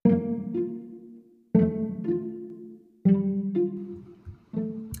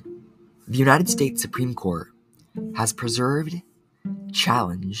The United States Supreme Court has preserved,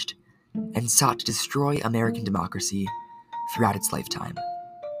 challenged, and sought to destroy American democracy throughout its lifetime.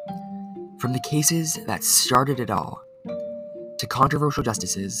 From the cases that started it all, to controversial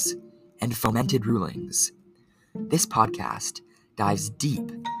justices and fomented rulings, this podcast dives deep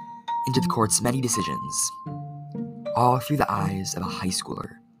into the court's many decisions, all through the eyes of a high schooler.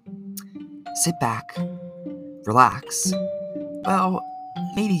 Sit back, relax, well,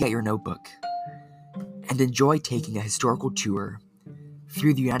 maybe get your notebook, and enjoy taking a historical tour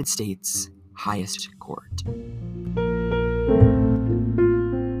through the United States' highest court.